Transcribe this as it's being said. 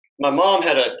my mom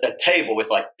had a table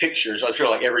with like pictures. I'm sure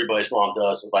like everybody's mom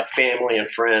does with like family and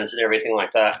friends and everything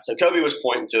like that. So Kobe was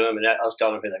pointing to him, and I was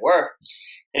telling him who they were.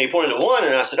 And he pointed to one,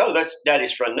 and I said, "Oh, that's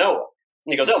Daddy's friend Noah."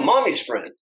 And he goes, "Oh, Mommy's friend."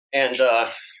 And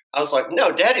I was like,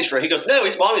 "No, Daddy's friend." He goes, "No,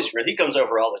 he's Mommy's friend. He comes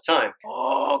over all the time."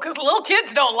 Oh, because little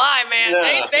kids don't lie, man. No,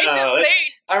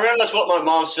 I remember that's what my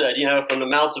mom said, from the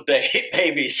mouths of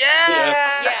babies.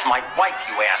 Yeah. That's my wife,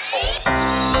 you asshole.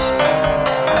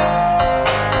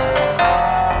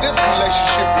 This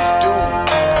relationship is doomed.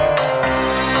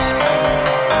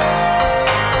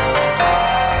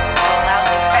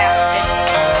 Lousy bastard.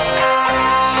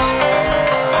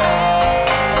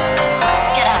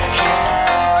 Get out of here.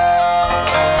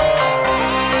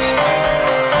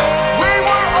 We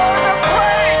were on a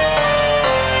break.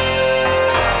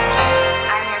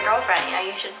 I'm your girlfriend.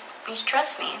 You should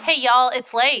trust me. Hey, y'all,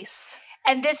 it's Lace.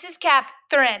 And this is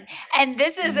Catherine. And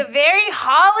this is a very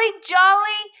holly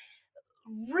jolly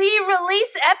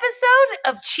re-release episode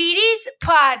of Cheaties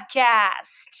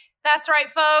Podcast. That's right,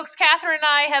 folks. Catherine and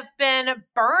I have been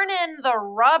burning the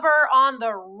rubber on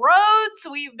the roads.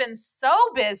 We've been so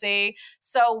busy.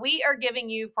 So we are giving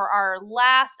you for our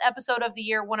last episode of the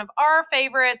year, one of our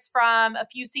favorites from a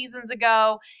few seasons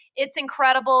ago. It's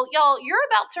incredible. Y'all, you're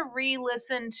about to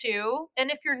re-listen to,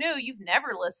 and if you're new, you've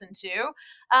never listened to,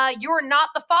 You're Not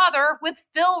the Father with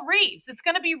Phil Reeves. It's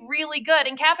going to be really good.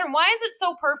 And Catherine, why is it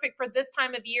so perfect for this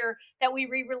time of year that we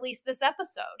re-release this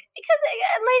episode? Because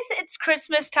at least it's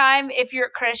Christmas time if you're a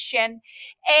Christian.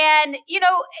 And,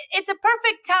 it's a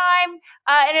perfect time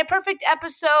and a perfect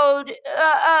episode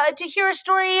to hear a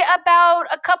story about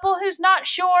a couple who's not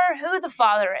sure who the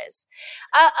father is.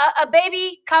 A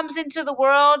baby comes into the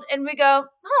world and we go,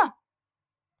 that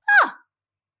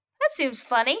seems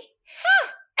funny.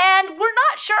 And we're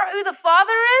not sure who the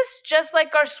father is, just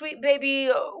like our sweet baby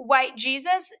white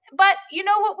Jesus. But you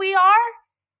know what we are?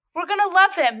 We're going to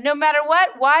love him no matter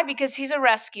what. Why? Because he's a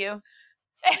rescue.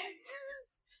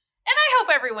 And I hope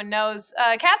everyone knows,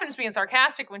 Catherine's being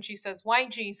sarcastic when she says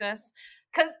white Jesus,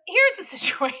 because here's the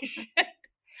situation.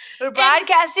 We're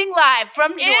broadcasting live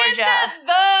from Georgia. In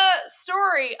the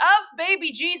story of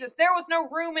baby Jesus, there was no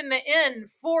room in the inn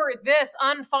for this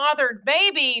unfathered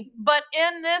baby, but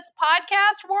in this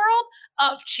podcast world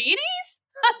of Cheaties,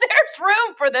 there's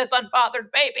room for this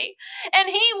unfathered baby. And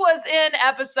he was in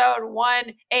episode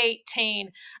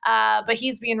 118, but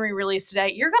he's being re-released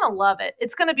today. You're going to love it.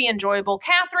 It's going to be enjoyable.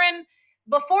 Catherine,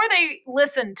 before they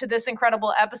listen to this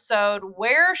incredible episode,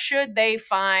 where should they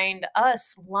find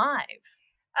us live?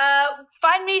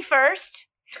 Find me first.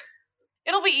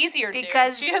 It'll be easier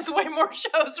because she has way more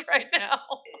shows right now.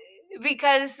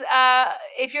 Because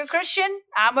if you're a Christian,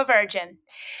 I'm a virgin.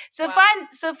 So Wow.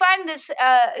 find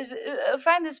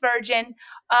this virgin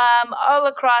all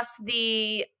across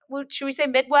the, should we say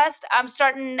Midwest? I'm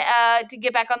starting to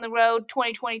get back on the road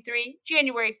 2023,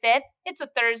 January 5th. It's a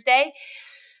Thursday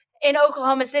in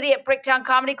Oklahoma City at Bricktown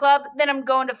Comedy Club. Then I'm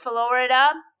going to Florida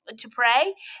to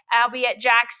pray. I'll be at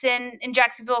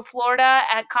Jacksonville, Florida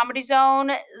at Comedy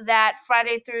Zone that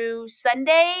Friday through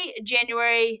Sunday,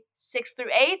 January 6th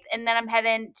through 8th. And then I'm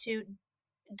heading to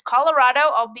Colorado.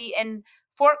 I'll be in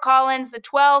Fort Collins the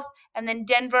 12th, and then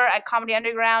Denver at Comedy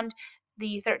Underground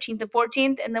the 13th and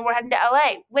 14th. And then we're heading to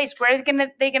LA. Lace, where can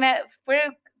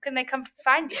they come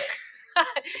find you?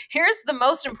 Here's the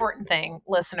most important thing,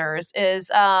 listeners,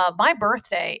 is my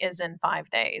birthday is in 5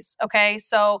 days. Okay.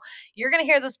 So you're going to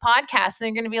hear this podcast and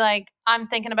you're going to be like, I'm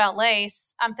thinking about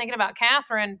Lace. I'm thinking about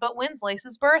Catherine, but when's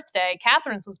Lace's birthday?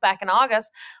 Catherine's was back in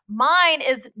August. Mine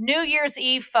is New Year's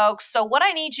Eve, folks. So what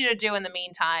I need you to do in the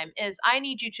meantime is I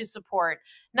need you to support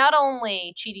not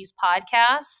only Cheaties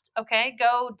Podcast, okay,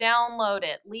 go download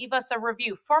it, leave us a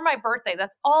review for my birthday.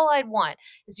 That's all I'd want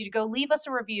is you to go leave us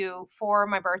a review for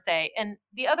my birthday. And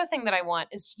the other thing that I want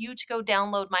is you to go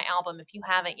download my album if you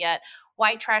haven't yet,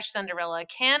 White Trash Cinderella.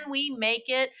 Can we make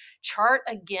it chart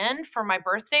again for my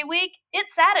birthday week? It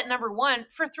sat at number 1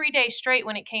 for 3 days straight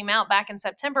when it came out back in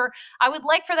September. I would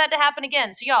like for that to happen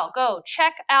again. So y'all go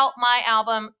check out my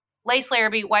album, Lace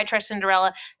Larrabee, White Trash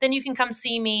Cinderella. Then you can come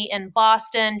see me in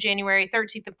Boston, January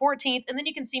 13th and 14th. And then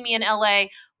you can see me in LA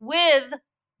with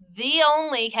the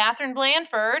only Catherine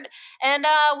Blanford. And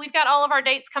we've got all of our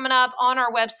dates coming up on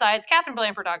our websites,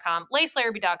 catherineblanford.com,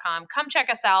 lacelarrabee.com. Come check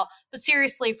us out. But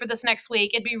seriously, for this next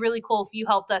week, it'd be really cool if you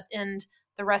helped us end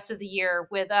the rest of the year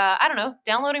with,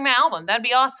 downloading my album. That'd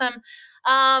be awesome.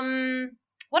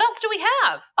 What else do we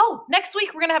have? Oh, next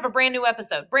week we're going to have a brand new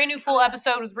episode, brand new full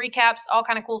episode with recaps, all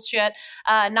kind of cool shit.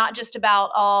 Not just about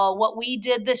what we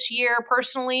did this year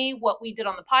personally, what we did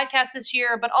on the podcast this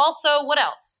year, but also what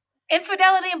else?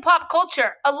 infidelity in pop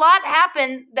culture. A lot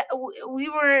happened that we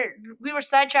were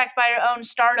sidetracked by our own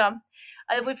stardom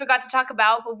that we forgot to talk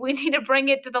about, but we need to bring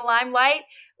it to the limelight.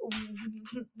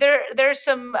 There's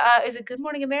some. Is it Good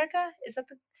Morning America? Is that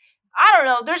the? I don't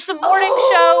know. There's some morning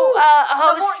show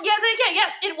hosts.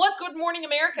 Yes. It was Good Morning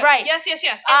America. Right. Yes. And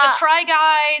the Try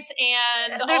Guys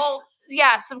and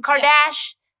There's some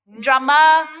Kardashian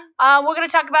drama. We're going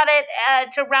to talk about it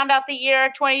to round out the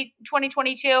year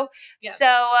 2022. Yes.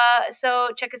 So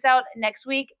check us out next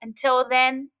week. Until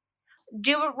then,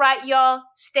 do it right, y'all.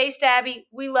 Stay stabby.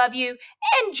 We love you.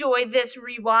 Enjoy this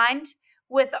rewind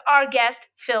with our guest,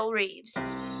 Phil Reeves.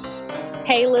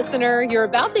 Hey, listener, you're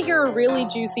about to hear a really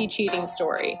juicy cheating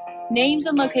story. Names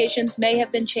and locations may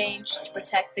have been changed to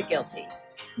protect the guilty.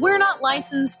 We're not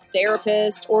licensed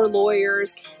therapists or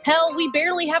lawyers. Hell, we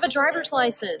barely have a driver's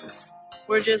license.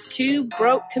 We're just two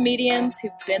broke comedians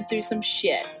who've been through some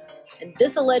shit. And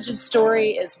this alleged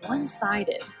story is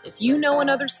one-sided. If you know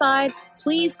another side,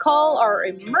 please call our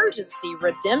emergency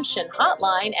redemption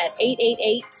hotline at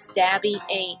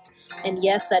 888-STABBY-8. And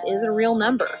yes, that is a real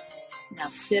number. Now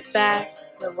sit back,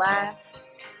 relax,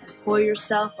 and pour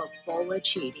yourself a bowl of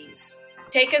Cheeties.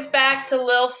 Take us back to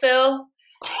Lil Phil.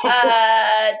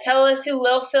 Tell us who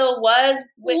Lil Phil was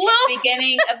with the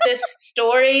beginning of this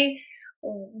story.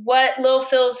 What Lil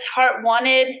Phil's heart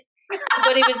wanted,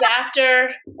 what he was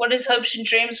after, what his hopes and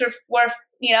dreams were.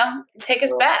 Take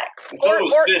us back. Phil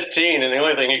was 15, and the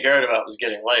only thing he cared about was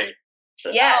getting laid. So,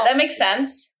 yeah, that makes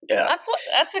sense. Yeah,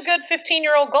 that's a good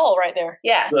 15-year-old goal right there.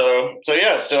 Yeah. So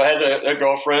I had a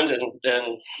girlfriend,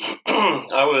 and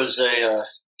I was a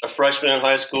freshman in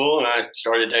high school, and I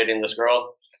started dating this girl.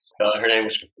 Her name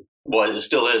it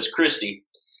still is Christy.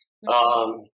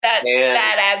 That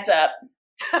adds up.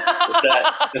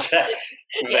 Does that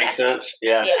make sense?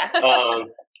 Yeah.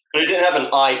 But it didn't have an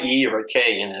IE or a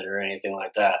K in it or anything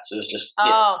like that. So it was just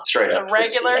straight up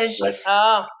regular. It's just,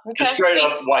 okay. Just straight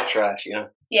up white trash,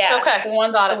 Yeah. Okay. The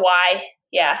one's on Y.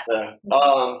 Yeah.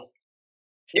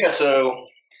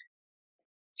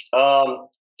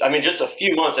 Just a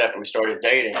few months after we started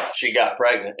dating, she got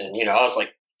pregnant, and I was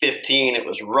like 15. It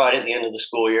was right at the end of the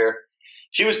school year.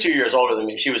 She was 2 years older than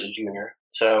me. She was a junior.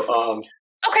 So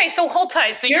okay, so hold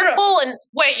tight. So you're pulling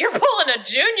a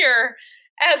junior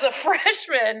as a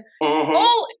freshman. Mm-hmm.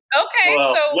 Okay,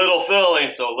 well, so little Phil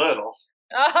ain't so little.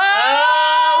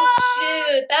 Oh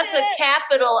shoot, that's a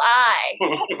capital I.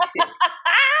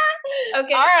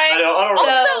 Okay. All right. I don't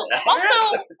also,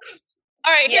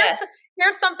 all right. Yeah.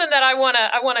 Here's something that I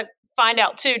wanna find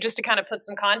out too, just to kind of put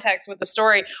some context with the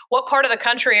story. What part of the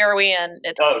country are we in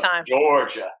at this time?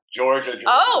 Georgia.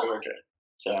 Oh. Georgia.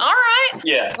 So, all right.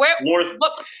 Yeah. Where?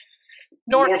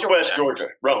 Northwest Georgia.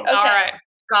 Rome. Okay. All right.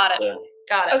 Got it.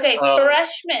 Okay,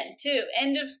 freshman too.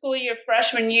 End of school year,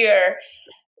 freshman year,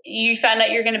 you found out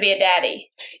you're going to be a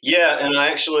daddy. Yeah, and I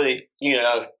actually,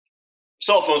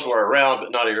 cell phones were around,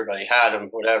 but not everybody had them,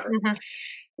 whatever. Mm-hmm.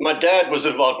 My dad was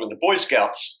involved with the Boy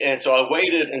Scouts, and so I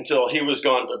waited until he was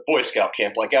going to Boy Scout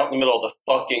camp, like out in the middle of the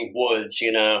fucking woods,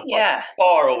 Yeah. like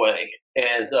far away.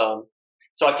 And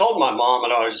so I told my mom,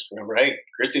 and I just remember, hey,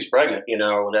 Christy's pregnant,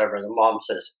 or whatever. And the mom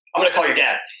says, I'm going to call your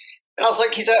dad. And I was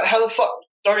like, he's out, how the fuck?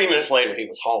 30 minutes later, he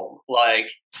was home. Like,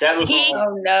 Dad was home.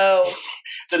 Oh, no.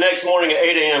 The next morning at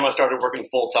 8 a.m., I started working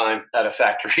full-time at a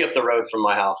factory up the road from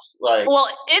my house. Well,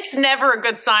 it's never a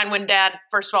good sign when Dad,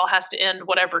 first of all, has to end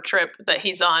whatever trip that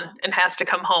he's on and has to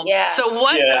come home. Yeah. So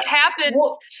what happened?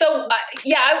 Well,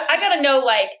 I got to know,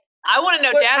 like, I want to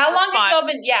know Dad's response.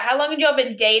 How long had y'all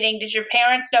been dating? Did your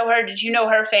parents know her? Did you know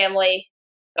her family?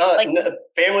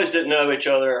 Families didn't know each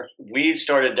other. We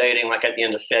started dating like at the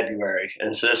end of February,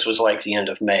 and so this was like the end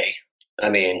of May. I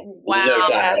mean, no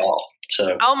time at all.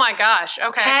 So, oh my gosh,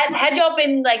 okay. Had y'all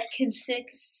been like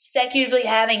consecutively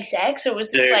having sex, or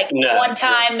was this one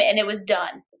time and it was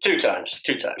done? Two times.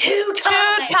 Two times.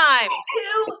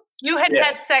 You had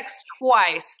had sex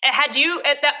twice. Had you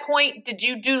at that point? Did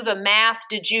you do the math?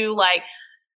 Did you like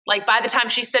by the time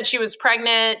she said she was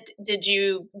pregnant, did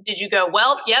you go,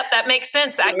 well, yep, that makes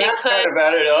sense. I kind of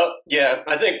added up. Yeah,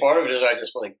 I think part of it is I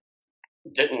just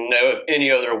didn't know if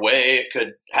any other way it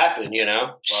could happen,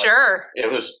 Sure. It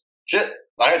was shit.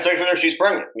 I had sex with her, she's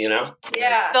pregnant, Yeah.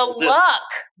 The luck,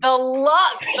 man,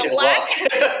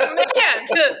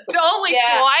 to only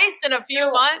twice in a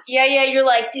few months. Yeah, you're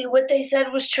like, dude, what they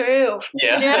said was true.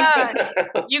 Yeah.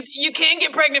 You can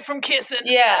get pregnant from kissing.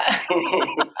 Yeah.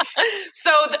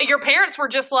 So your parents were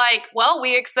just like, well,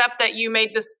 we accept that you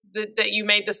made this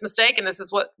mistake, and this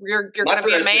is what you're going to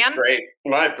be a man. Great.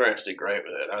 My parents did great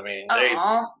with it. I mean,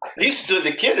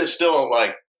 the kid is still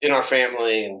in our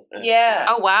family, and yeah.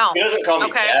 Oh wow. He doesn't call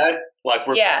me dad. Like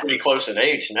we're pretty close in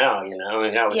age now, you know. I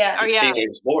mean, I was 16 when he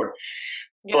was born.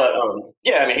 Yeah. But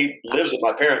I mean, he lives at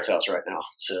my parents' house right now,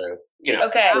 so you know.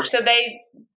 Okay, so they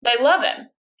love him.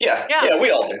 Yeah, we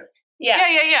all do.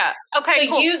 Yeah. Okay,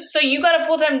 so cool. So you got a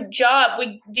full-time job.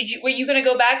 Were you going to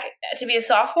go back to be a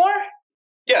sophomore?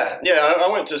 Yeah. I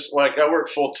went to I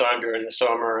worked full time during the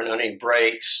summer and any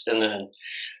breaks, and then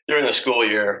during the school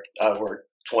year I worked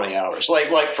 20 hours.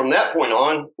 Like from that point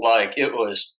on, like it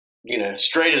was, you know,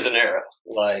 straight as an arrow.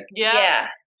 Like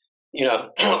you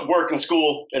know, work and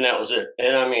school, and that was it.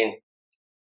 And I mean,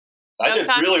 I did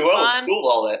really well at school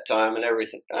all that time and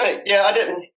everything. I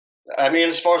didn't. I mean,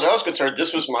 as far as I was concerned,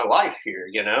 this was my life here,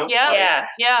 you know? Yeah.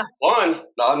 Fun.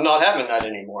 I'm not having that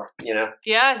anymore, you know?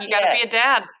 Yeah, you got to be a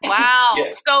dad. Wow.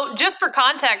 So just for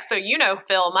context, so you know,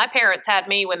 Phil, my parents had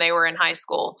me when they were in high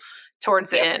school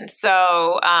towards the end.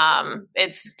 So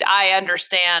I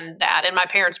understand that. And my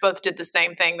parents both did the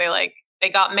same thing. They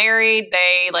got married.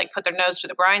 They like put their nose to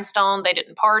the grindstone. They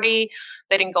didn't party.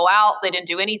 They didn't go out. They didn't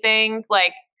do anything.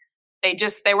 Like they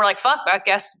were like, fuck, I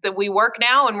guess that we work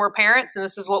now and we're parents and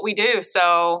this is what we do.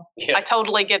 So I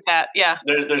totally get that. Yeah.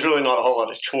 There's really not a whole lot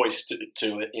of choice to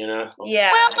it, you know?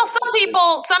 Yeah. Well, some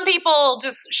people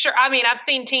just sure. I mean, I've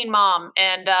seen Teen Mom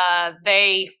and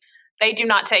they do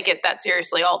not take it that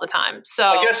seriously all the time. So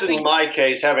I guess in my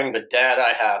case, having the dad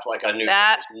I have, like I knew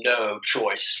there was no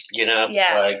choice, you know?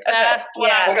 Yeah. Like, that's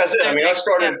like I said, I mean, I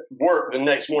started work the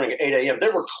next morning at 8 a.m. They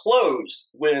were closed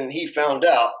when he found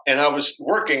out, and I was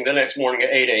working the next morning at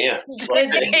 8 a.m.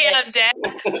 Damn, Dad.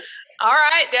 All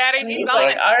right, Daddy. He's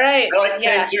like, all right. I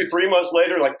came to 3 months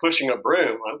later, like pushing a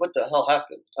broom. Like, what the hell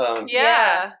happened? So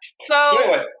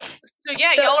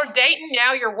y'all are dating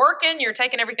now. You're working. You're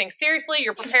taking everything seriously.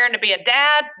 You're preparing to be a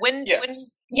dad. I mean,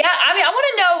 I want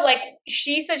to know. Like,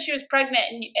 she said she was pregnant,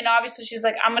 and obviously she's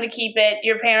like, "I'm going to keep it."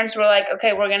 Your parents were like,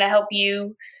 "Okay, we're going to help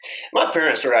you." My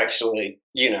parents are actually,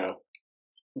 you know,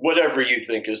 whatever you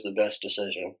think is the best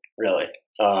decision, really.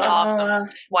 Awesome.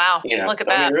 Wow. You know, look at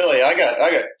that. I mean, really,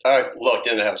 I looked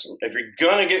into have some. If you're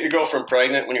gonna get your girlfriend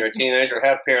pregnant when you're a teenager,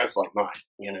 have parents like mine.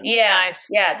 You know. Yeah. Nice.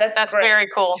 Yeah. That's great. very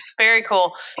cool. Very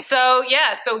cool. So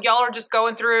so y'all are just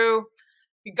going through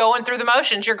the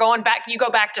motions. You go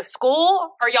back to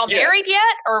school. Are y'all married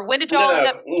yet, or when did y'all end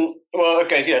up? Well,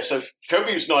 okay, yeah. So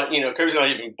Kobe's not even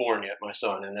born yet, my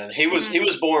son, and then he was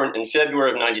born in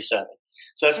February of '97.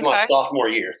 So that's my sophomore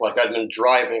year. Like I'd been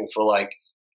driving for like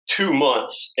 2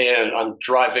 months, and I'm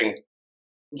driving,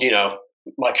 you know,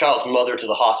 my child's mother to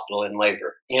the hospital in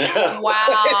labor, you know?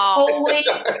 Wow.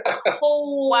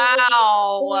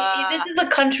 Wow. This is a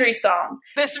country song.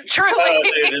 This truly.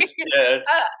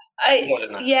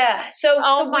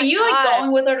 So were you like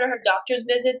going with her to her doctor's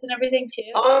visits and everything too?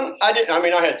 I didn't. I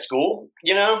mean, I had school,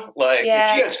 you know, like she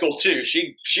had school too.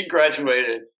 She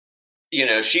graduated, you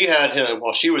know, she had him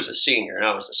while she was a senior and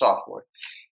I was a sophomore.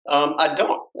 I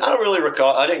don't really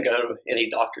recall. I didn't go to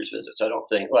any doctor's visits. I don't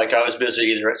think. Like I was busy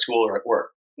either at school or at work.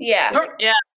 Yeah.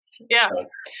 Okay.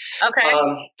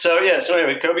 So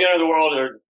anyway, Kobe entered the world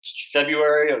in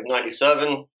February of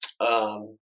 '97,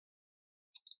 and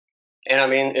I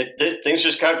mean, things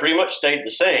just kind of pretty much stayed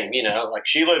the same. You know, like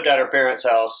she lived at her parents'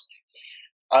 house.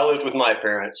 I lived with my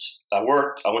parents. I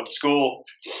worked. I went to school.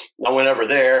 I went over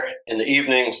there in the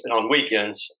evenings and on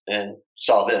weekends and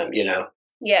saw them. You know.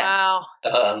 Yeah.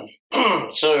 Wow.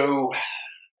 So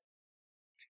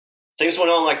things went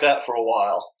on like that for a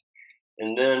while,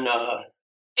 and then.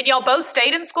 And y'all both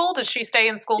stayed in school? Did she stay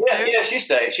in school too? Yeah, she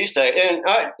stayed. And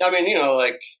I mean, you know,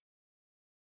 like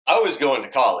I was going to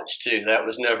college too. That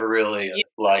was never really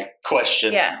a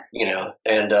question. Yeah. You know,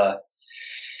 and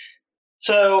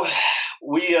so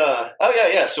we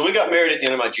so we got married at the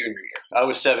end of my junior year. I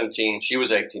was 17, she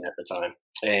was 18 at the time,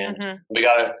 and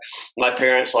my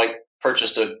parents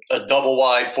purchased a double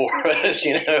wide for us,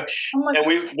 you know, and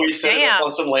we set it up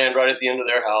on some land right at the end of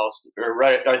their house, or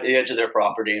right at the edge of their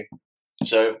property.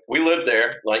 So we lived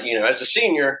there. Like, you know, as a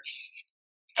senior,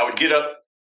 I would get up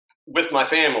with my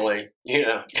family, you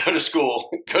know, go to school,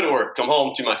 go to work, come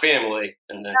home to my family,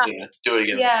 and then you know, do it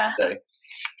again the next day.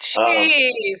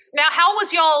 Jeez. Now, how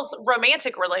was y'all's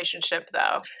romantic relationship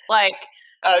though? Like,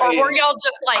 or were y'all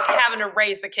just having to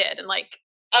raise the kid and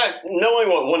knowing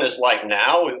what one is like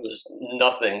now, it was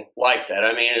nothing like that.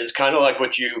 I mean, it's kind of like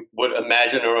what you would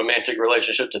imagine a romantic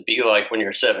relationship to be like when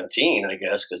you're 17, I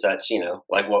guess, because that's, you know,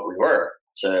 like what we were.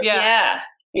 So,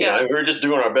 you know, we were just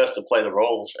doing our best to play the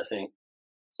roles, I think.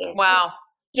 So, wow.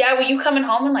 Yeah, were you coming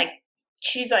home and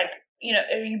she's like, you know,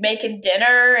 are you making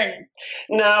dinner? And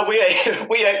no, we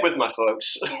ate with my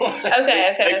folks.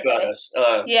 Okay. Us.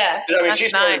 I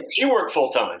mean, she worked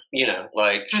full time, you know,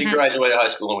 like she graduated high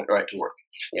school and went right to work.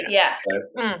 You know,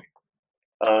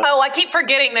 I keep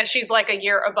forgetting that she's like a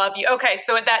year above you. Okay,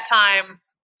 so at that time,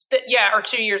 or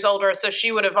 2 years older, so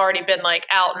she would have already been like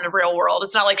out in the real world.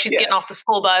 It's not like she's getting off the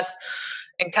school bus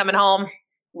and coming home.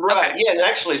 Right. Okay. Yeah. And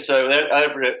actually, so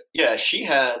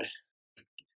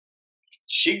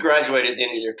she graduated in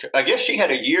either, I guess she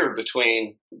had a year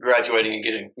between graduating and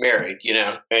getting married,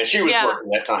 and she was working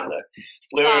that time though.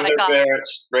 Living with her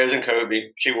parents, raising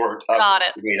Kobe. She worked. Got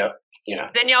it. Meet up.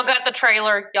 Then y'all got the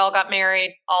trailer. Y'all got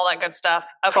married. All that good stuff.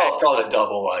 Okay. Call it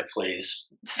double wide, please.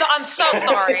 So I'm so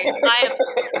sorry. I am,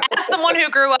 as someone who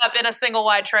grew up in a single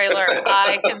wide trailer,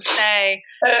 I can say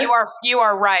you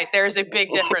are right. There's a big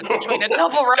difference between a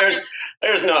double wide.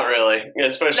 There's not really,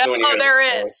 especially when you're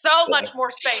there is so much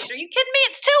more space. Are you kidding me?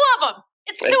 It's 2 of them.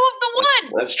 It's 2 of the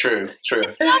one. That's true. True.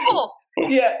 It's double.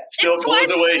 Yeah. Still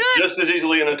blows away just as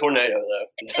easily in a tornado, though.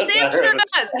 It damn sure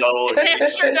does.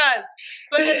 It sure does.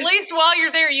 But at least while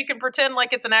you're there, you can pretend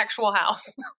like it's an actual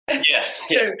house. Yeah.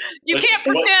 You can't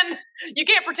pretend. You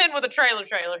can't pretend with a trailer.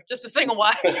 Just a single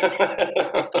wide.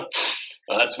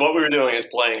 That's what we were doing, is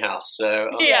playing house. So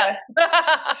yeah.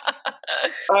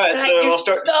 All right, so you're I'll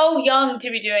start. so young to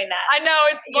be doing that. I know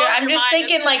it's. I'm just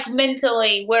thinking like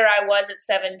mentally where I was at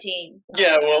 17.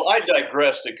 Yeah, well, I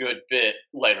digressed a good bit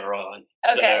later on.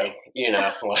 Okay.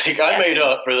 So, I made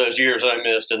up for those years I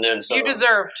missed, and then some. You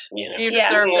deserved. You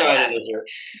deserved No, it. I didn't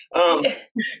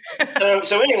deserve.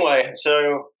 So anyway,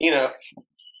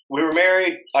 we were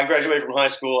married. I graduated from high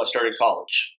school. I started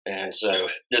college, and so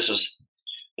this was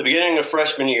the beginning of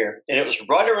freshman year, and it was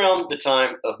right around the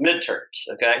time of midterms.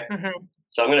 Okay. Mm-hmm.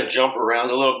 So I'm going to jump around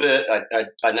a little bit.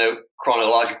 I know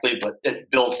chronologically, but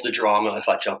it builds the drama if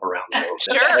I jump around a little bit.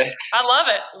 Sure. Okay? I love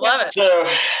it. Love it.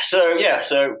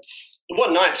 So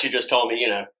one night she just told me,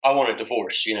 I want a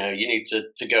divorce. You need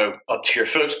to go up to your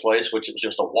folks' place, which was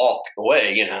just a walk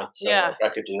away, So I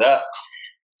could do that.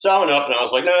 So I went up and I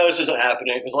was like, no, this isn't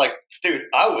happening. It's like, dude,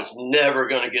 I was never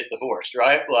going to get divorced,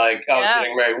 right? Like I was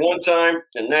getting married one time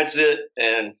and that's it.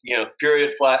 And,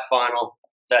 period, flat, final.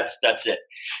 That's it.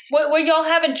 Were y'all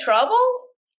having trouble?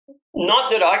 Not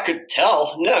that I could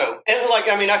tell, no. And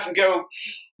I can go,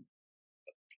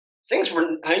 things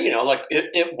were,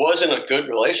 it wasn't a good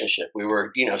relationship. We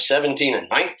were, 17 and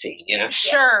 19,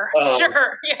 Sure.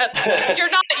 Yeah.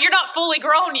 You're not fully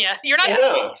grown yet. You're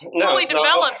not fully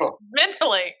developed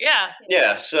mentally. Yeah.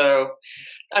 Yeah. So,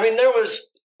 there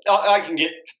was,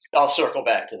 I'll circle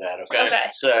back to that. Okay.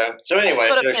 So anyway,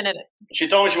 Put a pin in it. She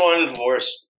told me she wanted a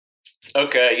divorce.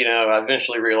 Okay. I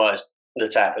eventually realized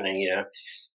that's happening,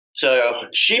 So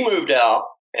she moved out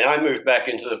and I moved back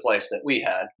into the place that we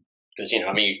had. Because, you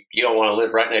don't want to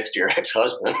live right next to your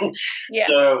ex-husband. Yeah.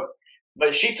 So,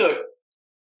 but she took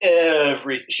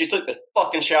she took the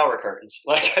fucking shower curtains.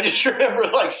 I just remember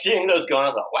seeing those going.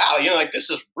 I thought, wow, this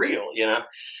is real,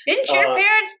 Didn't your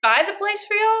parents buy the place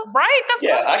for y'all? Right.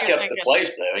 That's I kept the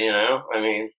place though,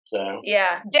 so.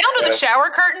 Yeah. Down to the shower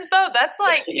curtains though. That's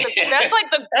like, the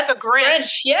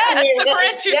Grinch. Yeah. That's the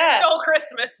Grinch who stole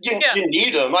Christmas. You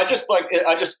need them.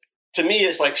 To me,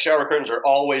 it's like shower curtains are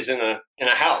always in a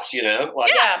house, You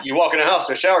walk in a house,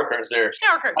 there's shower curtains there.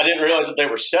 Shower curtains. I didn't realize that they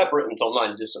were separate until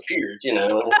mine disappeared, You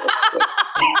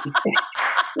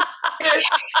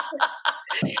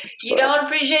don't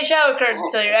appreciate shower curtains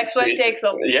until your ex-wife takes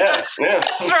them. Yeah. That's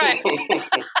right.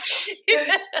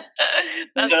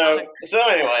 So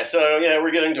anyway,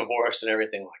 we're getting divorced and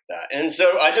everything like that. And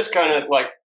so I just kind of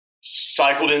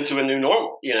cycled into a new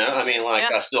normal,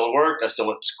 I still worked, I still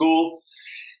went to school.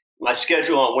 My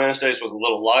schedule on Wednesdays was a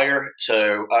little lighter,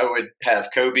 so I would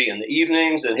have Kobe in the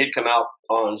evenings, and he'd come out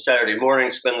on Saturday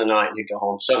morning, spend the night, and he'd go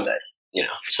home Sunday.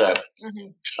 So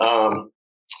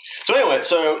so anyway,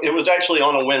 so it was actually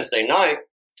on a Wednesday night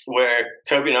where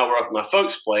Kobe and I were up at my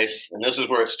folks' place, and this is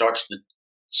where it starts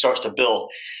to build.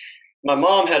 My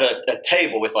mom had a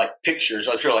table with pictures.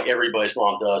 I'm sure everybody's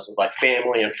mom does, with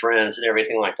family and friends and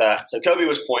everything like that. So Kobe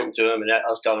was pointing to them, and I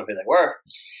was telling him who they were.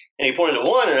 And he pointed to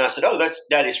one, and I said, "Oh, that's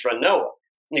Daddy's friend Noah."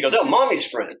 And he goes, "Oh, Mommy's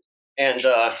friend." And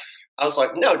I was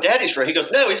like, "No, Daddy's friend." He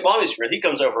goes, "No, he's Mommy's friend. He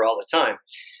comes over all the time."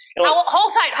 And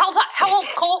hold tight. How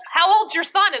old's Cole? How old's your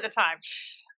son at the time?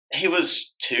 He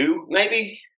was 2,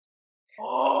 maybe.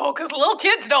 Oh, because little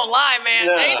kids don't lie, man.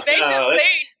 No,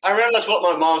 I remember that's what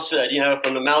my mom said,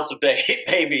 from the mouths of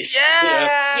babies.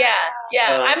 Yeah.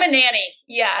 Yeah. I'm a nanny.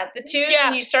 Yeah. The 2,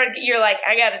 and you're like,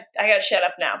 I gotta shut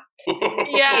up now.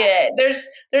 Yeah. There's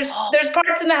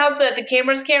parts in the house that the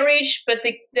cameras can't reach, but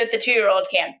that the 2-year-old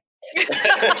can.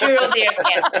 The 2-year-old's ears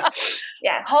can.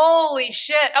 Yeah. Holy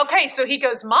shit. Okay, so he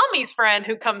goes, Mommy's friend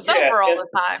who comes over all the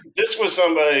time. This was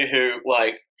somebody who,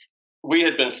 we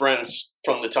had been friends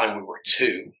from the time we were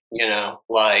 2,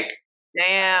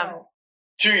 Damn.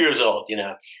 2 years old, you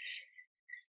know.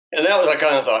 And that was, I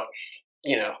kind of thought,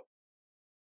 you know,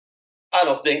 I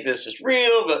don't think this is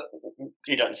real, but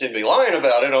he doesn't seem to be lying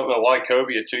about it. I don't know why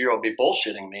Kobe, a 2-year-old, be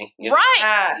bullshitting me. You know? Right.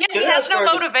 Yeah, So he then I has no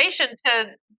started- motivation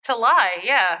to lie.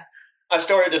 Yeah. I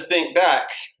started to think back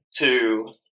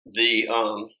to the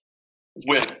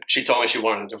when she told me she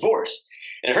wanted a divorce,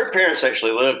 and her parents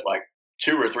actually lived like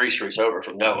 2 or 3 streets over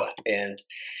from Noah. And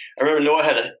I remember Noah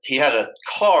had a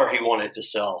car he wanted to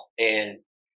sell, and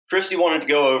Christy wanted to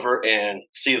go over and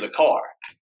see the car.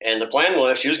 And the plan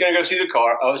was she was going to go see the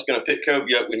car. I was going to pick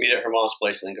Kobe up. We'd meet at her mom's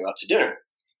place and then go out to dinner.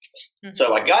 Mm-hmm.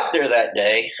 So I got there that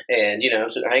day, and I'm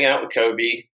sitting hanging out with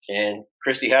Kobe, and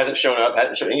Christy hasn't shown up.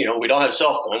 We don't have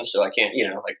cell phones, so I can't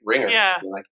ring her. Yeah.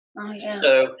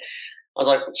 So I was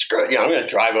like, screw it. I'm going to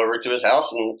drive over to his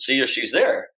house and see if she's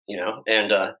there.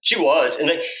 And she was,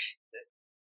 and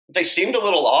they seemed a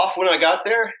little off when I got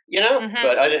there,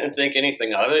 but I didn't think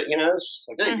anything of it, It's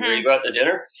like, hey, you ready to go out to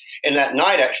dinner? And that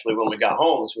night, actually, when we got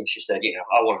home, is when she said,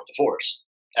 I want a divorce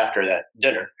after that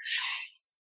dinner.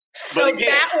 So again,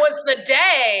 that was the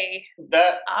day.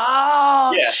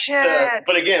 Shit.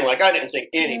 But again, I didn't think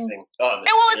anything of it.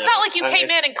 Well, it's not like you came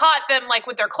in and caught them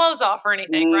with their clothes off or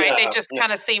anything, right? They just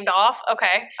kind of seemed off.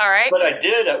 Okay. All right. But I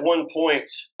did at one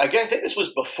point, I think this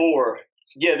was before,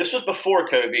 this was before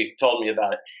Kobe told me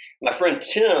about it. My friend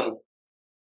Tim,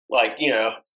 I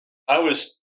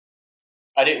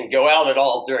didn't go out at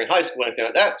all during high school or anything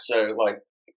like that. So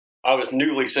I was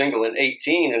newly single and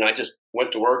 18, and I just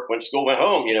went to work, went to school, went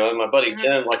home, and my buddy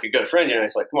Tim, a good friend,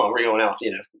 he's like, come on, we're going out,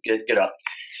 get up.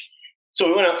 So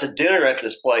we went out to dinner at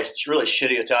this place, this really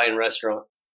shitty Italian restaurant.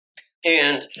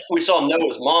 And we saw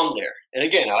Noah's mom there. And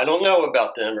again, I don't know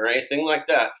about them or anything like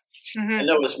that. Mm-hmm. And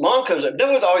Noah's mom comes up.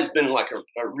 Noah's always been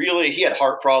he had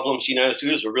heart problems, so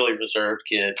he was a really reserved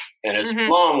kid. And his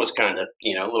mom was kind of, a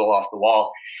little off the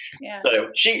wall. Yeah.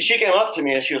 So she came up to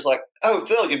me and she was like, oh,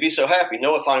 Phil, you'd be so happy.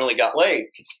 Noah finally got laid.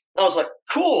 I was like,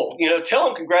 cool, tell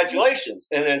him congratulations.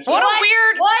 And then what a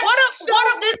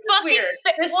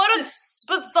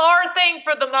bizarre thing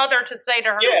for the mother to say to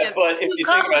her kids. Yeah, but if you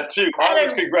think about it too, I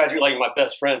was congratulating my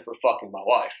best friend for fucking my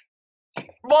wife.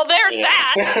 Well, there's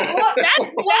that.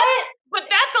 But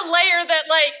that's a layer that,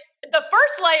 the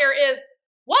first layer is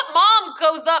what mom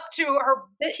goes up to her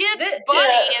kid's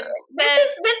buddy and says,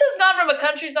 this has gone from a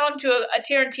country song to a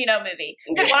Tarantino movie.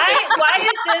 Why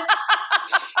is this?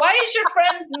 Why is your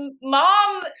friend's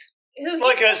mom, who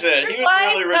I said, he was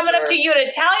really reserved, coming up to you at an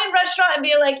Italian restaurant and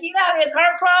being like, he has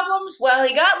heart problems? Well,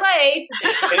 he got laid.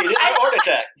 And he didn't have a heart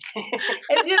attack.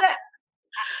 And do that.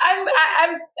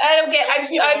 I don't get.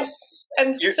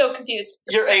 I'm so confused.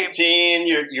 You're 18.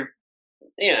 You're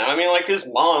his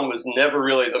mom was never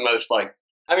really the most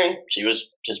she was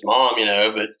his mom,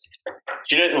 but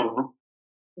she didn't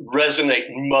resonate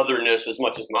motherness as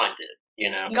much as mine did,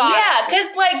 Yeah, because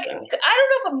I don't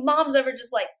know if a mom's ever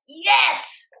just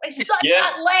yes, my son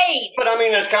got laid. But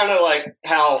that's kind of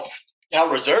how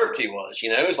reserved he was,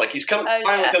 It was he's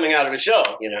finally coming out of his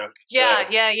shell, So.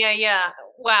 Yeah.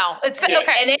 Wow. It's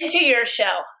okay. And into your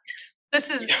shell. This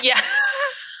is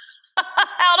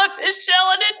out of his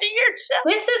shell and into your shell.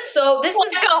 This is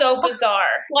so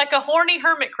bizarre. Like a horny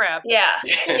hermit crab. Yeah.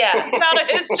 Out of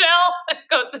his shell and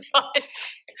goes and finds.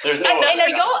 There's no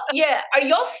are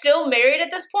y'all still married at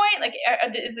this point?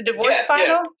 Is the divorce final?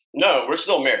 Yeah. No, we're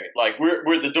still married.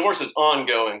 We're the divorce is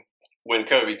ongoing when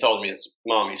Kobe told me it's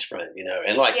mommy's friend,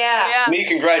 and me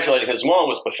congratulating his mom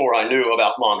was before I knew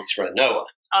about mommy's friend Noah.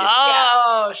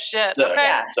 Oh, shit. So,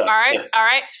 okay. So, all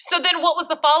right. So then what was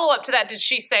the follow-up to that? Did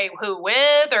she say who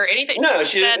with or anything? No,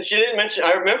 she didn't mention.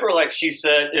 I remember she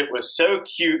said it was so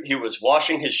cute he was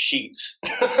washing his sheets.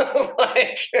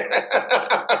 I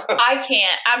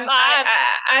can't. I'm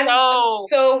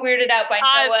so weirded out by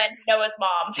Noah and Noah's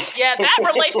mom. Yeah, that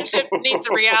relationship needs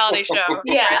a reality show.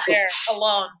 Yeah. Right there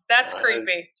alone. That's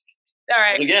creepy. All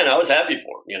right. But again, I was happy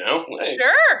for him,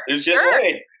 Sure. He was getting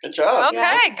laid. Good job.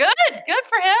 Okay, good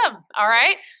for him. All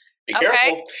right. Be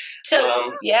careful.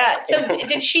 So,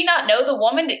 did she not know the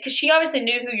woman? Because she obviously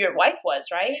knew who your wife was,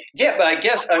 right? Yeah, but I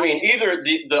guess, either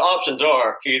the options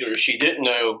are either she didn't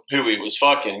know who he was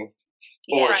fucking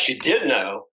or she did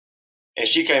know and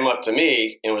she came up to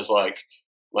me and was like,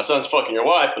 my son's fucking your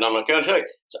wife, but I'm not going to tell you.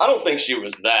 So I don't think she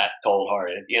was that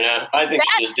cold-hearted, I think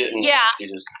she just didn't. Yeah. She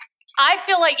just... I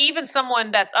feel like even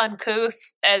someone that's uncouth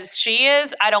as she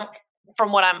is,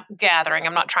 from what I'm gathering,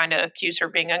 I'm not trying to accuse her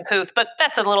of being uncouth, but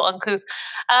that's a little uncouth.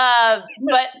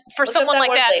 But for someone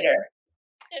like that,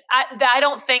 I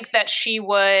don't think that she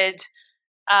would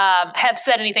have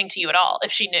said anything to you at all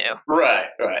if she knew. Right.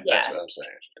 Yeah. That's what I'm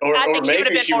saying.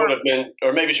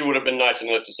 Or maybe she would have been nice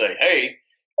enough to say, hey,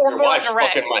 your more wife's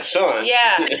direct. fucking my son.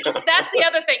 Yeah. That's the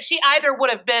other thing. She either would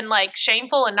have been like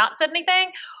shameful and not said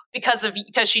anything because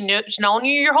she's known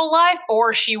you your whole life,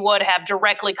 or she would have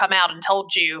directly come out and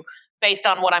told you based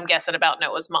on what I'm guessing about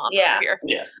Noah's mom Yeah. over here.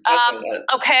 Yeah.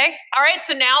 Okay. All right.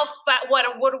 So now what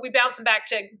are we bouncing back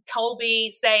to? Colby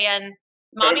saying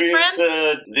mommy's Kobe friend?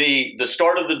 said the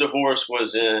start of the divorce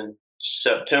was in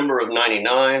September of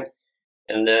 '99,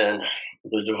 and then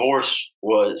the divorce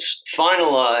was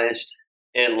finalized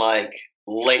in like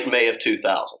late May of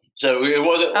 2000. So it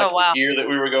wasn't like the year that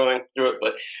we were going through it,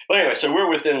 but anyway, so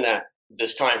we're within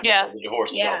this time frame of the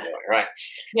divorce is ongoing, right?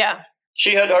 Yeah.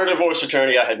 She had her divorce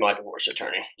attorney. I had my divorce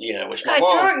attorney. Which my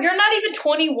God, mom. you're not even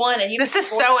 21, and you. This is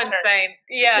so insane.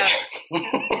 Yeah.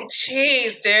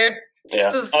 Jeez, dude.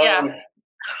 Yeah. This is, I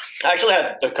actually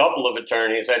had a couple of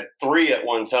attorneys. I had 3 at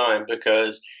one time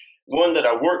because one that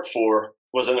I worked for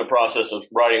was in the process of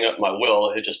writing up my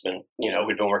will. It had just been,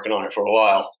 we'd been working on it for a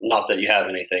while. Not that you have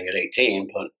anything at 18,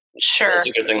 but sure, it's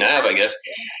a good thing to have, I guess.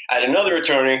 I had another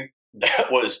attorney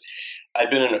I'd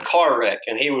been in a car wreck,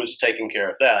 and he was taking care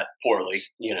of that poorly,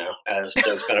 as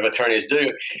those kind of attorneys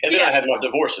do. And then I had my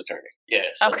divorce attorney. Yeah.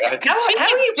 So okay. How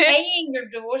are you paying your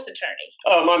divorce attorney?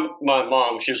 Oh, my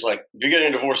mom, she was like, "You're getting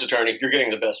a divorce attorney. You're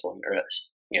getting the best one there is."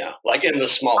 Like in the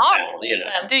small town,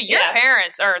 Dude, your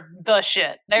parents are the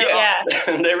shit. They're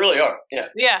awesome. They really are. Yeah.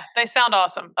 Yeah, they sound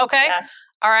awesome. Okay. Yeah.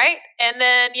 All right. And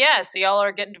then, so y'all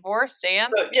are getting divorced, Dan?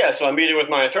 So I'm meeting with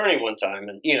my attorney one time,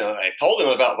 and, I told him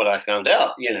about what I found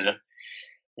out, And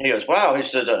he goes, wow. He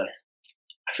said, I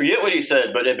forget what he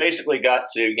said, but it basically got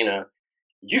to,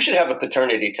 you should have a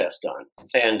paternity test done.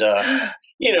 And,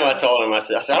 I told him, I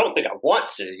said, I don't think I want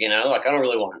to, I don't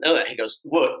really want to know that. He goes,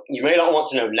 look, you may not want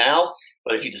to know now,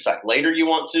 but if you decide later you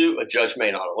want to, a judge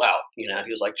may not allow it.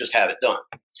 He was like, just have it done.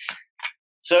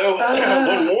 So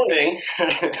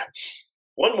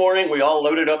one morning we all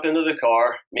loaded up into the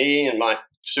car, me and my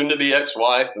soon-to-be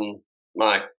ex-wife and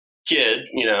my kid,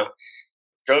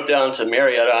 drove down to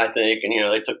Marietta, I think, and,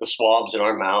 they took the swabs in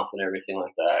our mouth and everything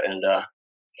like that. And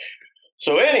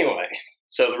so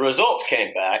the results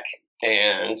came back,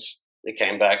 and they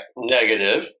came back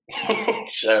negative.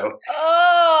 So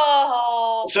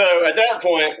at that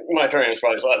point, my attorney was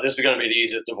probably like, this is going to be the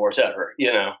easiest divorce ever,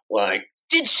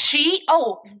 Did she?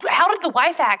 Oh, how did the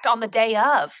wife act on the day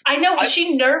of? I know. Was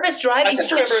she nervous driving? I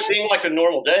just remember it being like a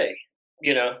normal day.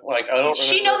 I don't remember. Did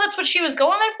she know that's what she was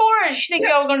going there for, or did she think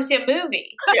y'all were going to see a movie?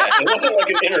 Yeah, it wasn't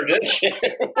like an intervention.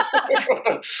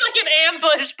 Like an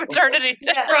ambush paternity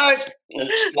test. Surprise!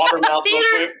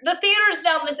 The theater's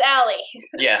down this alley.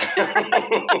 Yeah.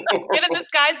 Get in this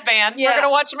guy's van. Yeah. We're going to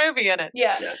watch a movie in it.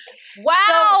 Yeah.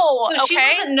 Wow. So she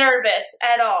wasn't nervous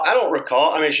at all. I don't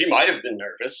recall. I mean, she might have been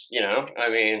nervous,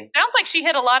 Sounds like she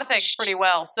hit a lot of things pretty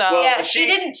well. So yeah, she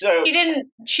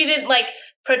didn't like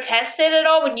protest it at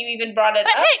all when you even brought it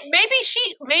up. Hey,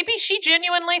 maybe she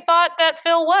genuinely thought that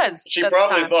Phil was. She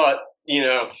probably thought, hey,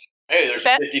 there's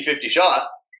a 50-50 shot.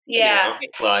 Yeah.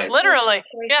 Literally.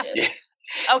 Yeah.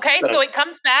 Okay, so So- it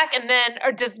comes back, and then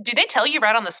do they tell you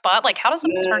right on the spot? Like, how does the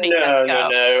paternity test go?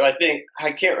 No.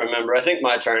 I can't remember. I think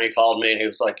my attorney called me and he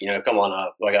was like, come on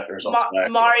up. I got the results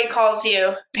back. Mari calls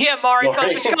you. Yeah, Mari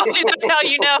calls you. That's how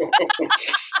you know.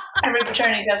 Every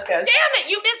paternity test goes. Damn it!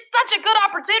 You missed such a good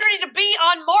opportunity to be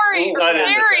on Maury. I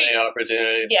didn't miss any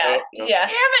opportunities. Yeah, No. yeah.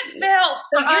 Damn it, Phil.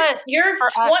 So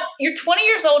you're 20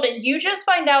 years old, and you just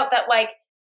find out that like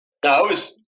No, I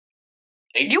was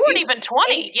 18. you weren't even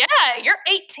 20. 18. Yeah, you're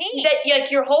 18. that like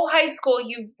your whole high school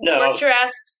you worked your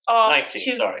ass off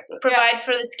 19, to provide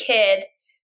for this kid.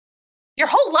 Your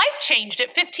whole life changed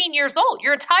at 15 years old.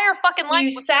 Your entire fucking life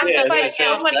You was sacrificed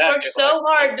so much, worked so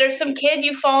hard. There's some kid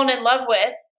you've fallen in love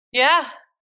with. Yeah.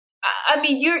 I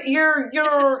mean, you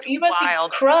must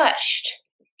wild. be crushed.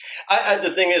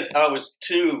 The thing is, I was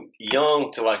too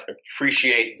young to like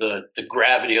appreciate the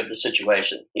gravity of the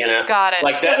situation. Got it.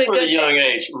 Like that That's a for the good young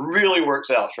age really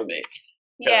works out for me.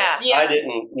 Yeah. I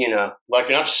didn't,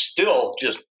 and I'm still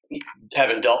just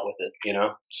haven't dealt with it.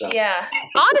 So Yeah.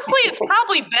 Honestly, it's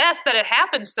probably best that it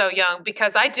happened so young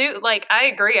because I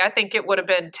agree. I think it would have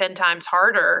been 10 times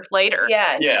harder later.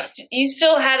 Yeah. Yeah. You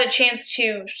still had a chance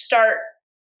to start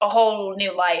a whole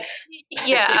new life.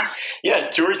 Yeah. Yeah,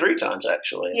 2 or 3 times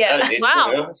actually. Yeah. At age,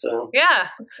 Wow. So Yeah.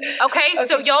 Okay,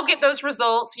 so y'all get those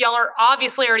results. Y'all are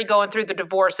obviously already going through the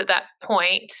divorce at that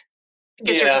point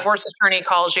because your divorce attorney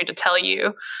calls you to tell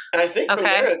you. And I think from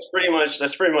there, that's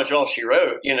pretty much all she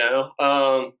wrote.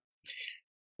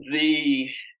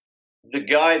 The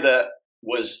guy that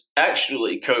was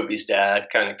actually Kobe's dad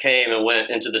kind of came and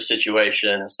went into the situation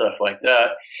and stuff like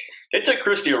that. It took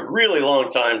Christy a really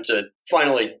long time to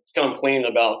finally come clean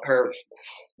about her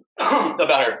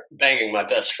about her banging my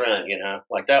best friend,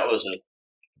 like that was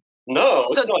no,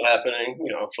 it's So- not happening,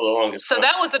 for the longest So time.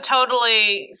 that was a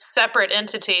totally separate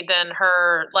entity than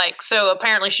her. Like, so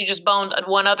apparently she just boned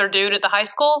one other dude at the high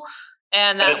school,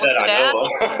 and that was the I dad.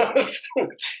 know of.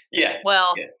 Yeah.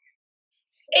 Well, Yeah.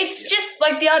 It's just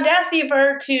like the audacity of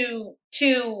her to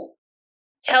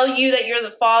tell you that you're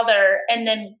the father and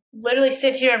then literally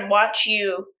sit here and watch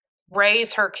you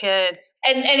raise her kid.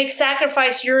 and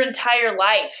sacrifice your entire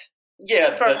life.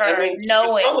 Yeah, For but her, I mean, it's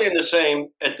knowing. probably at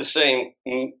the same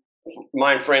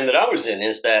mind frame that I was in,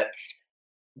 is that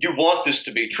you want this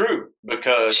to be true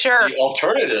because Sure. the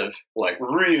alternative, like,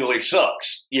 really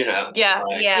sucks. Yeah,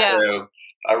 Like, yeah. so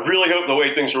I really hope the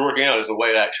way things are working out is the way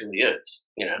it actually is.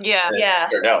 Yeah. And Yeah.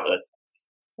 it turned out that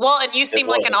Well, and you seem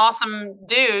like an wasn't. awesome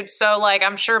dude. So, like,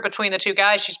 I'm sure between the two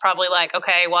guys, she's probably like,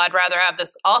 okay, well, I'd rather have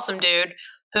this awesome dude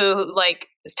who, like,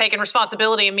 is taking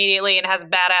responsibility immediately and has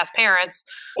badass parents.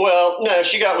 Well, no,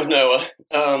 she got with Noah.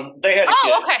 They had a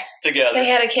kid Okay. together. They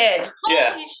had a kid.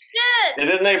 Yeah. Holy shit. And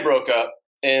then they broke up,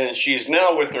 and she's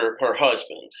now with her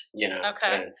husband,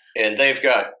 Okay. and they've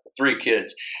got 3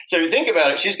 kids. So if you think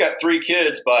about it, she's got 3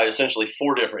 kids by essentially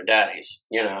 4 different daddies,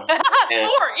 Four, And-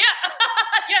 yeah.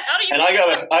 Yeah, how do you And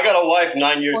I got a wife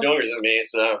 9 years younger than me,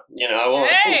 so I won't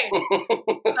Hey.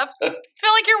 I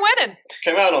feel like you're winning.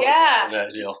 come out on Yeah. on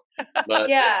that deal. But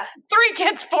Yeah. 3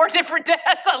 kids, 4 different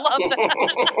dads. I love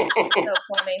that. So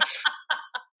funny.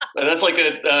 and that's like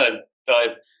a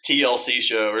TLC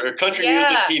show or a country Yeah.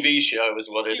 music TV show is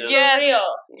what it is. Yeah. For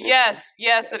real.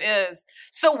 Yes, it is.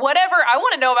 So whatever, I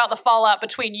want to know about the fallout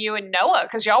between you and Noah,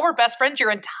 because y'all were best friends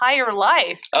your entire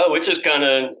life. Oh, it just kind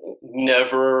of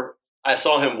never. I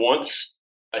saw him once,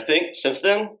 I think, since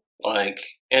then.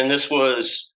 And this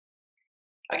was,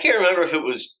 I can't remember if it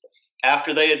was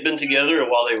after they had been together or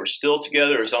while they were still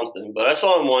together or something. But I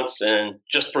saw him once and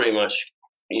just pretty much,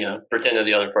 pretended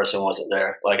the other person wasn't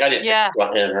there. Like I didn't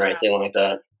confront him or anything like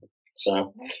that.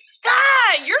 So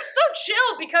God, you're so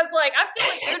chill because, like, I feel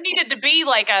like there needed to be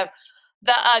like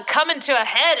the coming to a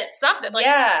head at something. Like,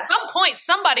 Yeah. at some point,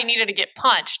 somebody needed to get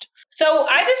punched. So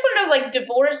I just want to know, like,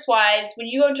 divorce-wise, when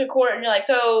you go into court and you're like,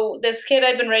 so this kid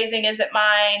I've been raising isn't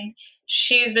mine.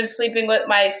 She's been sleeping with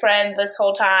my friend this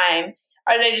whole time.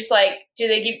 Are they just like,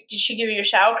 did she give you your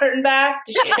shower curtain back?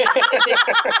 Did she,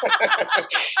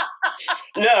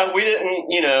 no, we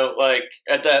didn't. Like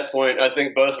at that point, I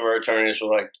think both of our attorneys were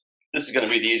like, "This is going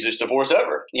to be the easiest divorce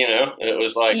ever." And it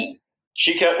was like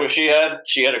she kept what she had.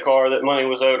 She had a car that money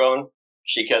was owed on.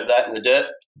 She kept that in the debt.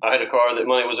 I had a car that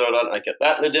money was owed on. I kept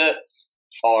that in the debt.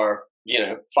 Our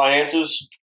finances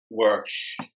were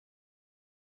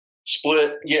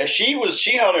split. Yeah, she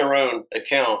had her own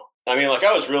account. I mean, like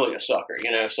I was really a sucker,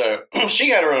 So she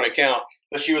had her own account,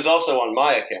 but she was also on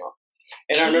my account.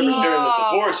 And I remember during the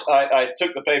divorce, I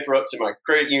took the paper up to my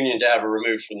credit union to have her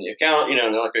removed from the account, and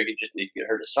they're like, we just need to get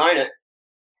her to sign it.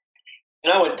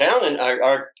 And I went down and I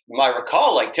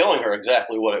recall like telling her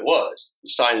exactly what it was,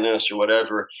 sign this or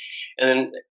whatever. And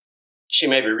then she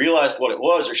maybe realized what it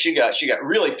was, or she got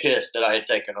really pissed that I had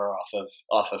taken her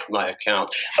off of my account.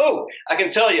 Oh, I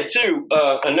can tell you too,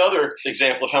 another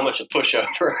example of how much a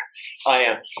pushover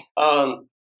I am.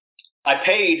 I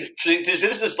paid,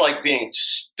 this is like being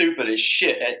stupid as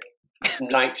shit at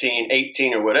 19,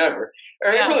 18 or whatever.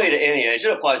 Or really at any age,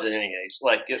 it applies at any age.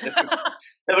 Like if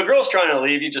a girl's trying to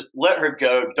leave, you just let her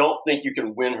go. Don't think you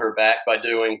can win her back by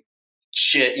doing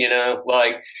shit,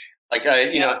 Like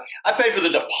I paid for the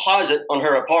deposit on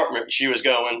her apartment. She was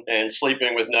going and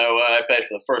sleeping with Noah. I paid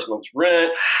for the first month's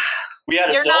rent. We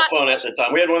had a cell phone at the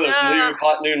time. We had one of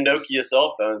those new Nokia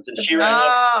cell phones, and she ran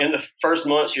up in the first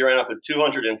month. She ran up a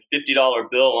 $250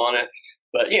 bill on it.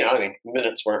 But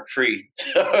minutes weren't free.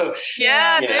 So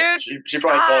dude. She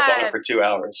probably talked on it for 2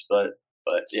 hours. But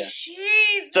yeah.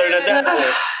 Jesus. So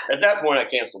at that point, I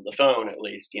canceled the phone at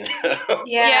least.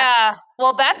 Yeah.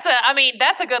 Well, that's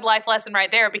a good life lesson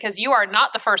right there, because you are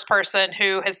not the first person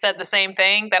who has said the same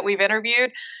thing that we've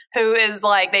interviewed, who is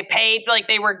like they paid, like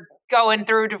they were going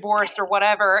through divorce or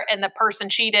whatever, and the person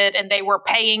cheated and they were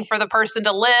paying for the person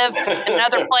to live in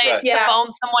another place to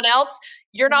bone someone else.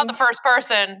 You're not the first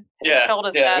person who's told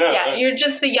us that. No. You're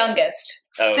just the youngest.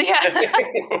 So, so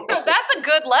that's a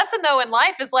good lesson though in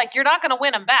life, is like you're not going to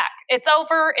win them back. It's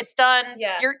over. It's done.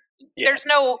 Yeah. There's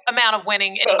no amount of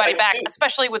winning anybody back,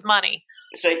 especially with money.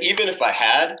 Say, even if I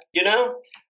had,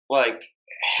 like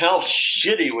how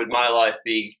shitty would my life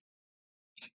be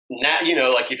now?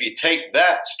 Like if you take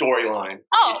that storyline,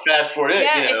 fast forward it.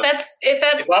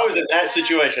 If I was in that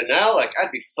situation now, like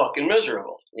I'd be fucking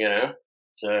miserable.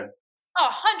 So. 100%.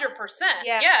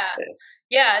 Yeah.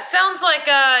 It sounds like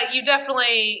you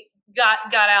definitely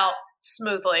got out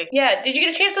smoothly. Yeah. Did you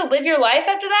get a chance to live your life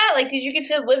after that? Like, did you get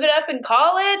to live it up in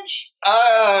college?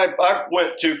 I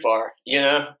went too far,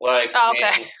 like, Oh,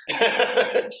 okay.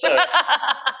 so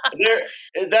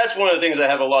that's one of the things I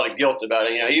have a lot of guilt about.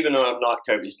 Even though I'm not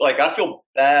Kobe's, like, I feel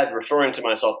bad referring to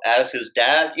myself as his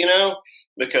dad,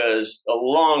 because a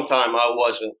long time I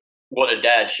wasn't what a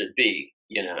dad should be,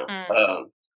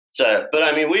 but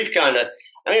I mean,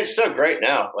 it's so great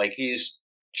now. Like, he's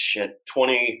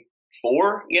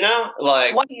 24,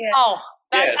 like, Wow.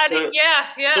 Yeah,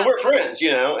 yeah. so we're friends,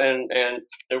 and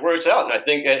it works out. And I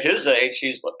think at his age,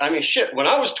 when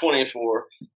I was 24,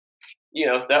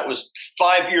 that was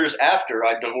 5 years after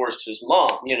I divorced his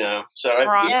mom, so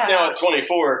Right. he's now at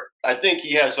 24. I think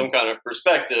he has some kind of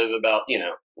perspective about,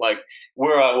 like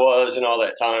where I was and all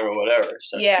that time or whatever.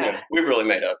 So we've really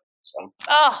made up. So.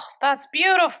 Oh, that's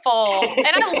beautiful. And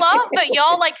I love that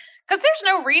y'all because there's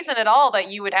no reason at all that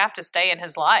you would have to stay in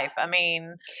his life. I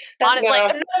mean, honestly,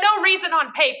 no reason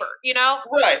on paper,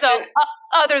 Right. So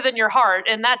other than your heart.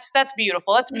 And that's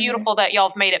beautiful. That's beautiful that y'all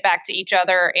have made it back to each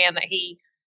other and that he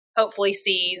hopefully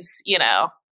sees, Yeah.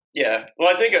 Well,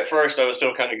 I think at first I was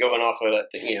still kind of going off of that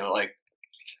thing, like,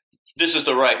 this is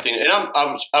the right thing. And I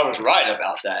was right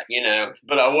about that,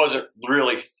 but I wasn't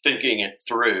really thinking it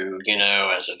through,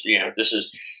 as this is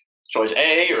choice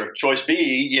A or choice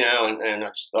B, and I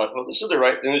just thought, well, this is the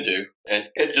right thing to do. And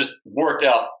it just worked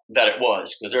out that it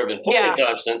was, because there have been plenty of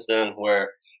times since then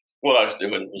where what I was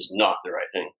doing was not the right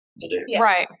thing to do. Yeah.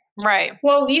 Right.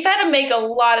 Well, you've had to make a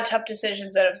lot of tough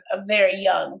decisions as a very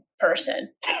young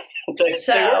person. They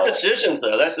weren't decisions,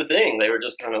 though. That's the thing. They were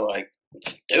just kind of like,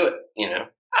 just do it,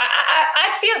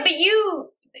 I feel, but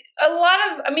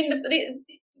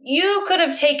you could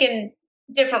have taken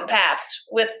different paths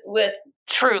with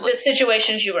Truly. the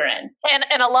situations you were in.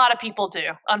 And a lot of people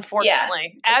do,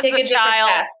 unfortunately. Take a different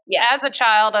path. As a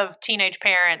child of teenage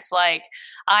parents, like,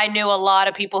 I knew a lot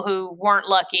of people who weren't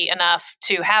lucky enough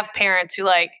to have parents who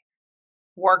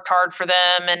worked hard for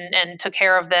them and took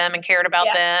care of them and cared about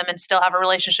them and still have a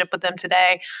relationship with them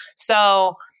today.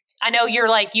 So I know you're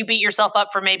you beat yourself up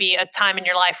for maybe a time in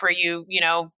your life where you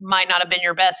might not have been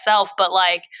your best self, but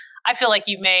I feel like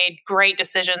you made great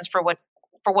decisions for what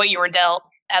you were dealt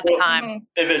at the time.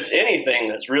 If it's anything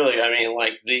that's really,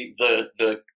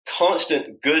 the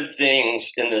constant good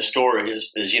things in this story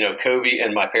is Kobe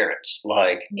and my parents,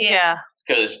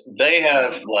 because they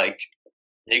have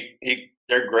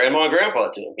their grandma and grandpa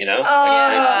to him,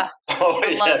 I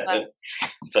always love have that. been.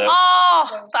 So,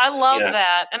 I love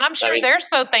that, and I'm sure they're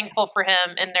so thankful for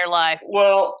him in their life.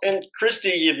 Well, and Christy,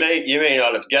 you may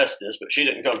not have guessed this, but she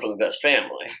didn't come from the best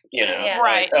family,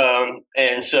 Right.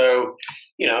 And so,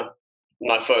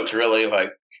 my folks really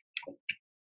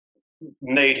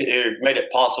made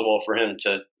it possible for him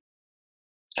to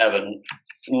have a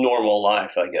normal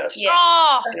life, I guess. Yeah.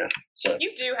 Oh, so.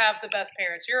 You do have the best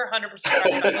parents. You're 100%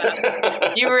 right about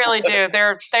that. You really do.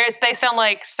 They sound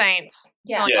like saints.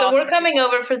 Yeah. So awesome. We're coming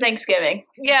over for Thanksgiving.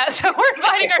 Yeah, so we're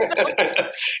inviting ourselves.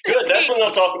 Good. That's when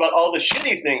they'll talk about all the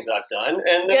shitty things I've done.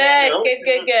 And then,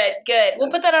 Good.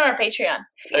 We'll put that on our Patreon.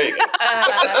 There you go.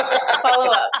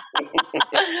 Follow up.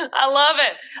 I love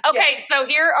it. Okay, so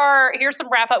here's some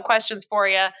wrap up questions for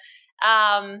you.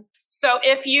 So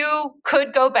if you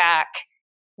could go back,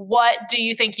 what do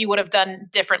you think you would have done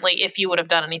differently if you would have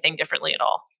done anything differently at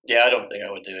all? Yeah, I don't think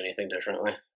I would do anything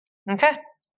differently. Okay.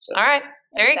 So. All right.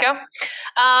 There you go.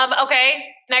 Okay.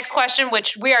 Next question,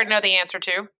 which we already know the answer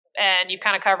to, and you've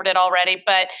kind of covered it already,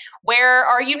 but where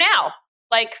are you now?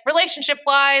 Relationship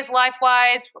wise, life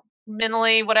wise,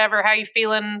 mentally, whatever, how you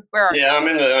feeling? Where are you? Yeah, I'm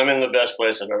in the best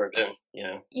place I've ever been.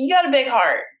 You got a big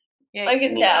heart. Yeah, I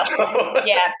can tell.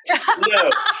 Yeah.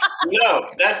 No,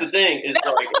 that's the thing. Is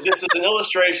this is an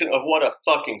illustration of what a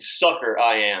fucking sucker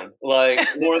I am.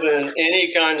 More than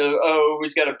any kind of,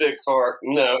 he's got a big heart.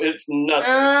 No, it's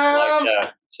nothing like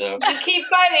that. So you keep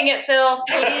fighting it, Phil.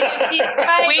 You keep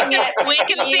fighting it. We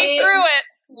can see through it.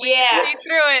 Yeah. See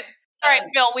through it. All right,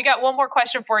 Phil, we got one more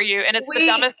question for you, and it's the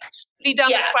dumbest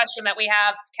question that we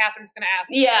have. Catherine's going to ask.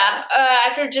 Yeah.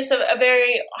 After just a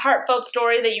very heartfelt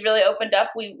story that you really opened up,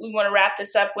 we want to wrap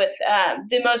this up with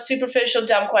the most superficial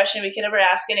dumb question we could ever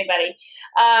ask anybody.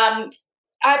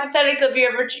 Hypothetically,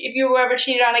 if you were ever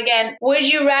cheated on again, would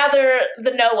you rather the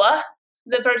Noah,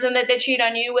 the person that they cheat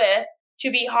on you with,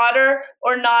 to be hotter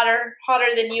or not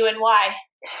hotter than you, and why?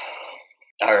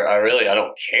 I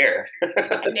don't care. I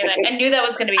knew it. I knew that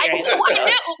was going to be your answer. Why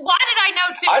did I know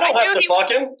too? I don't have to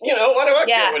fuck him. Why do I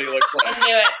care what he looks like? I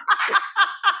knew it.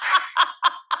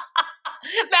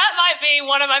 That might be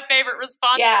one of my favorite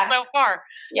responses so far.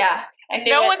 Yeah. I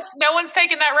knew it. No one's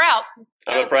taking that route.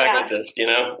 I'm a pragmatist,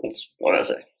 That's what I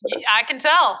say. I can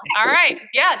tell. All right.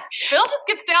 Yeah. Phil just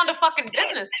gets down to fucking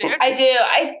business, dude. I do.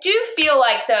 I do feel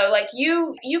like, though, like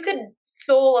you could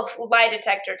fool a lie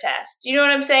detector test. You know what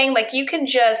I'm saying? Like you can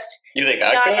just You think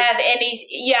I not could? have any.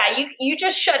 Yeah, you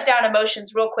just shut down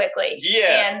emotions real quickly.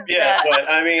 Yeah, but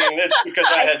I mean, it's because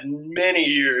I had many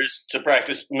years to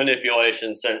practice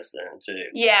manipulation since then, too.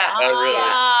 Yeah.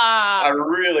 I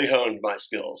really honed my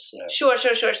skills. So. Sure.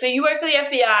 So you work for the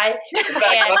FBI. In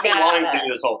fact, I've been lying to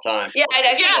you this whole time. Yeah, I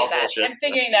figured all that. bullshit. I'm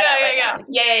figuring that out right now.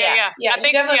 Yeah. I You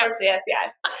think, definitely work for the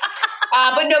FBI.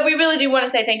 But no, we really do want to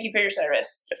say thank you for your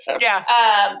service. Yeah.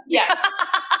 Yeah.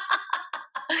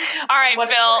 All right, What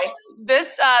a Phil.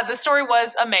 story. The story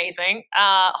was amazing.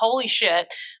 Holy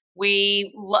shit.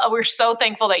 We're so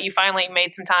thankful that you finally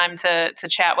made some time to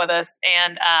chat with us.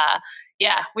 And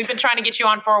we've been trying to get you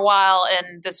on for a while,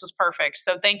 and this was perfect.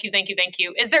 So thank you.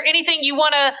 Is there anything you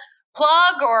want to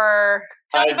plug or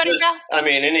tell anybody about? I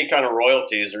mean, any kind of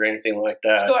royalties or anything like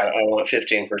that, Sure. I want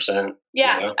 15%.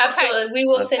 Yeah, absolutely. We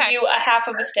will send Okay. you a half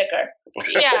of a sticker.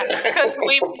 Yeah, because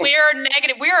we are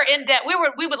negative. We are in debt. We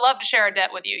would love to share a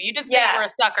debt with you. You did say you were a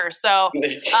sucker, so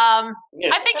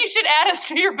I think you should add us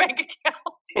to your bank account.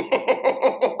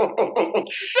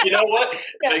 You know what?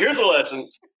 Now, here's a lesson.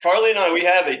 Carly and I, we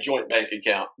have a joint bank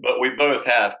account, but we both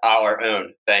have our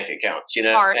own bank accounts.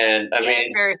 Smart. And I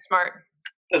mean, very smart.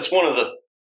 that's one of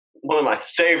my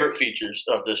favorite features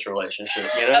of this relationship.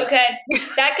 Okay,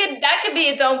 that could be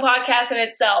its own podcast in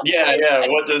itself. Yeah.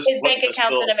 What does bank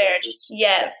accounts in a marriage?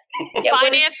 Yes. Yeah,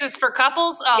 Finances for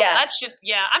couples. Oh, Yeah. that should.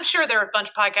 Yeah, I'm sure there are a bunch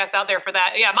of podcasts out there for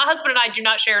that. Yeah, my husband and I do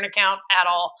not share an account at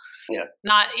all. Yeah.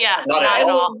 Not at at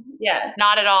all. Yeah.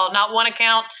 Not at all. Not one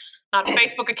account. Not a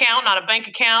Facebook account. Not a bank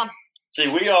account. See,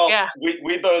 we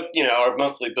both, our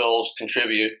monthly bills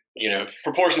contribute,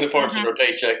 proportionate parts of our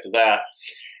paycheck to that.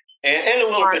 And a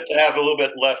little bit to have a little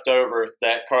bit left over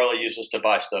that Carla uses to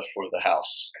buy stuff for the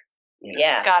house.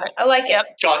 Yeah. Got it. I like it.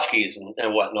 Tchotchkes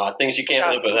and whatnot. Things you can't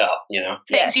live without,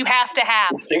 Things you have to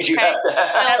have. Things you have to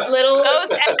have. That little Those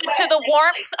add to the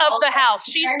warmth of the house.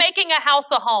 She's making a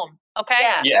house a home. Okay.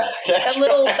 Yeah. That's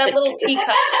that little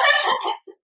teacup.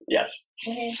 Yes.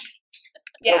 Mm-hmm.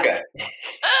 Yeah. Okay.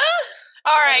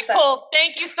 All right. Cool.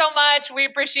 Thank you so much. We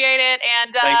appreciate it,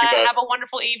 and Thank you both. have a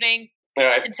wonderful evening. All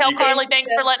right. And tell Carly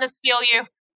thanks for letting us steal you.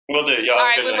 We'll do. Y'all All have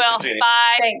right, a good we night. will. See you.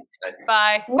 Bye. Thanks.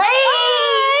 Bye.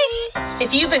 Bye.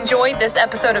 If you've enjoyed this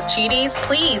episode of Cheaties,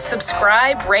 please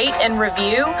subscribe, rate, and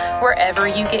review wherever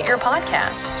you get your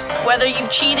podcasts. Whether you've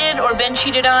cheated or been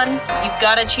cheated on, you've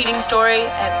got a cheating story,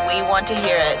 and we want to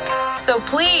hear it. So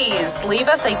please leave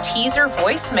us a teaser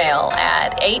voicemail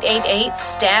at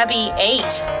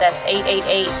 888-STABBY-8. That's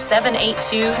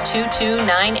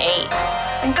 888-782-2298.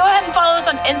 And go ahead and follow us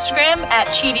on Instagram at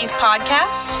Cheaties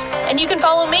Podcast. And you can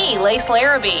follow me, Lace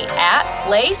Larrabee, at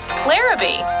Lace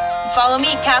Larrabee. Follow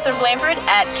me, Catherine Blanford,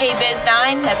 at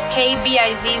KBiz9. That's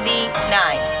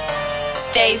KBIZZ9.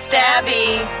 Stay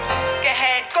stabby. Go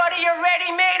ahead, go to your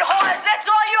ready-made horse. That's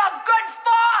all you're good